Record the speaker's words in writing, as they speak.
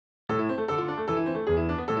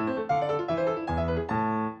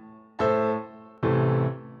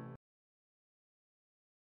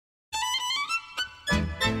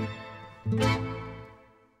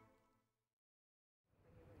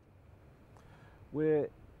We're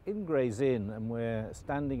in Gray's Inn and we're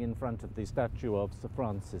standing in front of the statue of Sir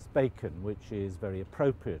Francis Bacon, which is very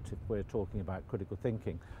appropriate if we're talking about critical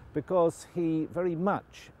thinking, because he very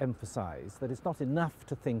much emphasised that it's not enough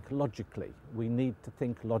to think logically, we need to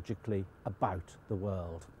think logically about the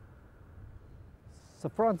world. Sir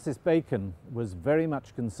Francis Bacon was very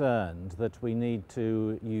much concerned that we need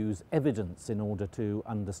to use evidence in order to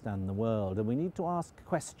understand the world, and we need to ask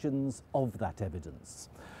questions of that evidence.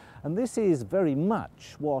 And this is very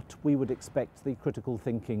much what we would expect the critical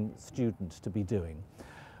thinking student to be doing.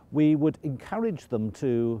 We would encourage them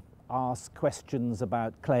to ask questions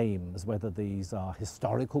about claims, whether these are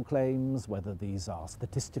historical claims, whether these are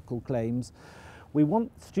statistical claims. We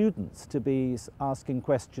want students to be asking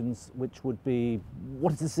questions which would be,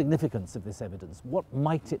 what is the significance of this evidence? What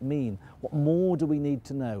might it mean? What more do we need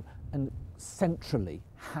to know? And centrally,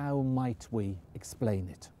 how might we explain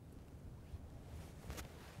it?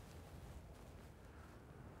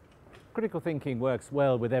 Critical thinking works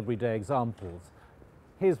well with everyday examples.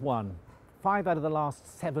 Here's one. 5 out of the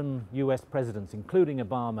last 7 US presidents, including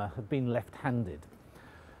Obama, have been left-handed.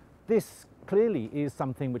 This clearly is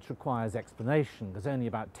something which requires explanation, because only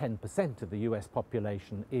about 10% of the US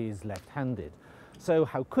population is left-handed. So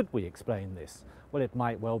how could we explain this? Well, it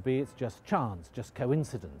might well be it's just chance, just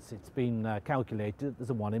coincidence. It's been calculated that there's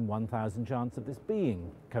a 1 in 1,000 chance of this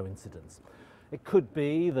being coincidence. It could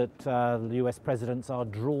be that the US presidents are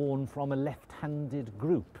drawn from a left-handed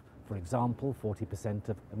group. For example, 40%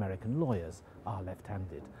 of American lawyers are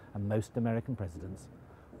left-handed, and most American presidents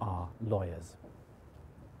are lawyers.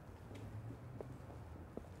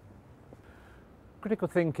 Critical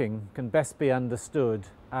thinking can best be understood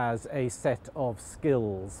as a set of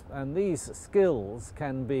skills, and these skills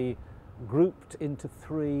can be grouped into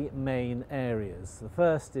 3 main areas. The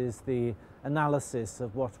first is the analysis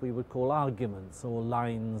of what we would call arguments or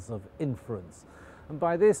lines of inference. And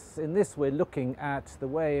by this, in this we're looking at the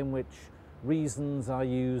way in which reasons are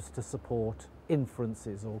used to support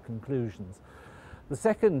inferences or conclusions. The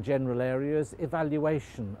second general area is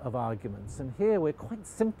evaluation of arguments, and here we're quite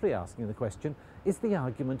simply asking the question, is the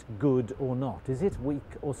argument good or not? Is it weak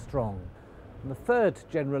or strong? And the third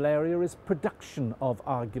general area is production of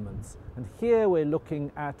arguments, and here we're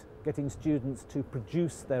looking at getting students to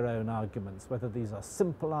produce their own arguments, whether these are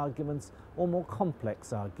simple arguments or more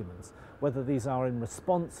complex arguments, whether these are in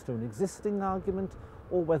response to an existing argument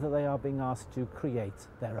or whether they are being asked to create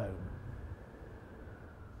their own.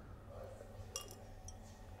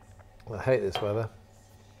 Well, I hate this weather.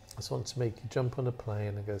 I just want to make you jump on a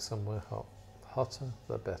plane and go somewhere hot. Hotter,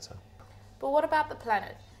 the better. But what about the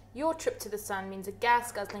planet? Your trip to the sun means a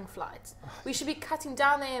gas-guzzling flight. We should be cutting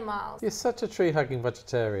down the air miles. You're such a tree-hugging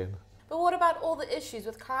vegetarian. But what about all the issues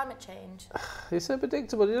with climate change? You're so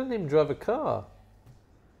predictable, you don't even drive a car.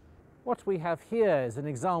 What we have here is an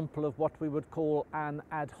example of what we would call an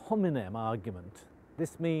ad hominem argument.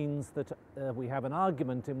 This means that we have an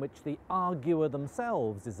argument in which the arguer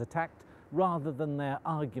themselves is attacked rather than their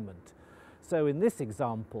argument. So in this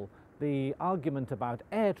example, the argument about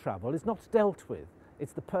air travel is not dealt with.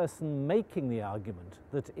 It's the person making the argument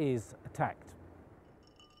that is attacked.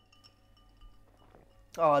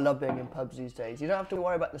 Oh, I love being in pubs these days. You don't have to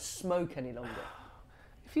worry about the smoke any longer.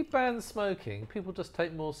 If you ban smoking, people just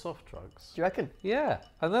take more soft drugs. Do you reckon? Yeah,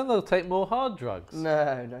 and then they'll take more hard drugs.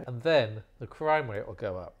 No, no. And then the crime rate will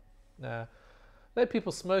go up. Now, let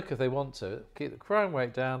people smoke if they want to. Keep the crime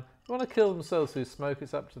rate down. If they want to kill themselves through smoke,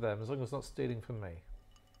 it's up to them, as long as it's not stealing from me.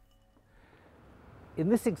 In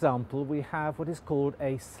this example, we have what is called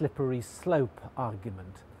a slippery slope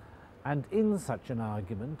argument. And in such an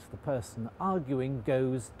argument, the person arguing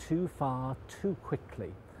goes too far too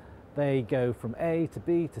quickly. They go from A to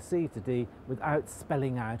B to C to D without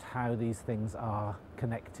spelling out how these things are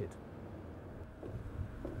connected.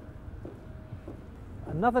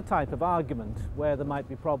 Another type of argument where there might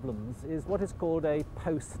be problems is what is called a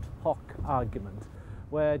post hoc argument,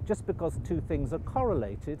 where just because 2 things are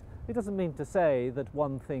correlated, it doesn't mean to say that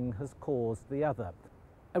one thing has caused the other.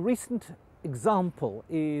 A recent example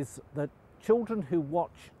is that children who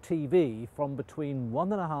watch TV from between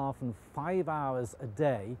 1.5 and 5 hours a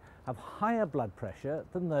day have higher blood pressure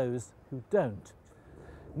than those who don't.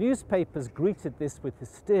 Newspapers greeted this with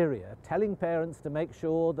hysteria, telling parents to make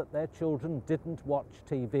sure that their children didn't watch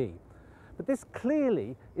TV. But this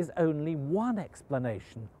clearly is only one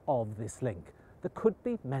explanation of this link. There could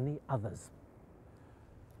be many others.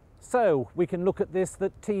 So we can look at this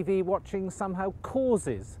that TV watching somehow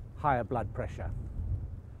causes higher blood pressure.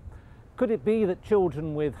 Could it be that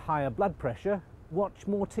children with higher blood pressure watch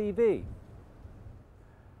more TV?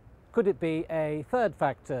 Could it be a third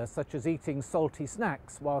factor, such as eating salty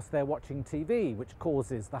snacks whilst they're watching TV, which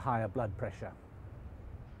causes the higher blood pressure?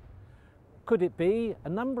 Could it be a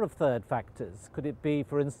number of third factors? Could it be,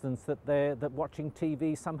 for instance, that watching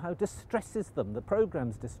TV somehow distresses them, the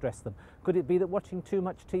programs distress them? Could it be that watching too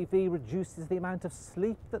much TV reduces the amount of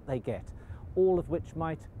sleep that they get, all of which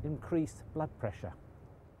might increase blood pressure?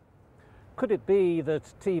 Could it be that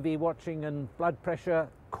TV watching and blood pressure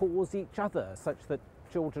cause each other, such that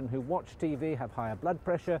children who watch TV have higher blood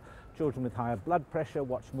pressure, children with higher blood pressure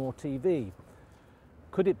watch more TV?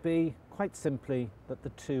 Could it be, quite simply, that the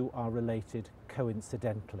two are related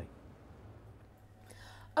coincidentally?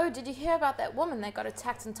 Oh, did you hear about that woman that got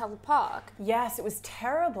attacked in Tuttle Park? Yes, it was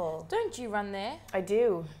terrible. Don't you run there? I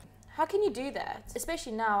do. How can you do that,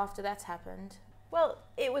 especially now after that's happened? Well,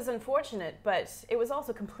 it was unfortunate, but it was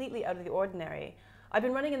also completely out of the ordinary. I've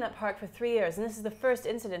been running in that park for 3 years, and this is the first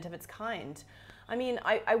incident of its kind. I mean,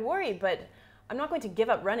 I worry, but I'm not going to give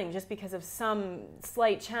up running just because of some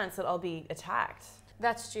slight chance that I'll be attacked.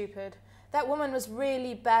 That's stupid. That woman was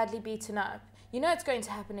really badly beaten up. You know it's going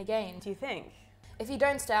to happen again. Do you think? If you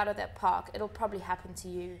don't stay out of that park, it'll probably happen to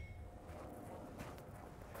you.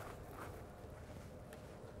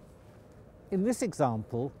 In this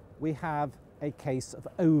example, we have a case of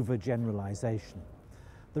overgeneralization.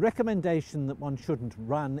 The recommendation that one shouldn't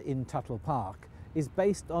run in Tuttle Park is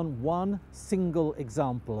based on one single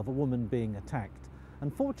example of a woman being attacked.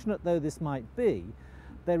 Unfortunate though this might be,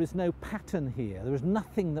 there is no pattern here. There is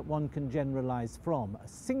nothing that one can generalize from. A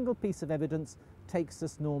single piece of evidence takes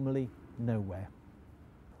us normally nowhere.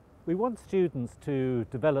 We want students to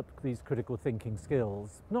develop these critical thinking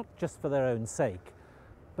skills, not just for their own sake,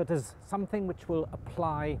 but as something which will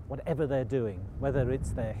apply whatever they're doing, whether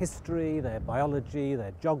it's their history, their biology,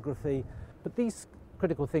 their geography. But these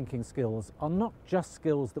critical thinking skills are not just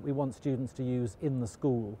skills that we want students to use in the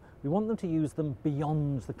school. We want them to use them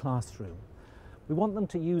beyond the classroom. We want them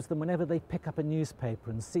to use them whenever they pick up a newspaper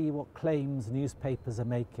and see what claims newspapers are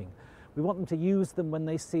making. We want them to use them when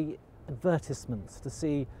they see advertisements to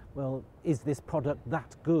see, well, is this product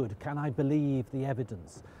that good? Can I believe the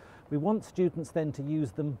evidence? We want students then to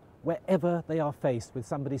use them wherever they are faced with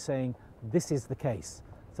somebody saying, this is the case.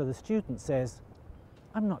 So the student says,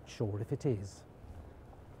 I'm not sure if it is.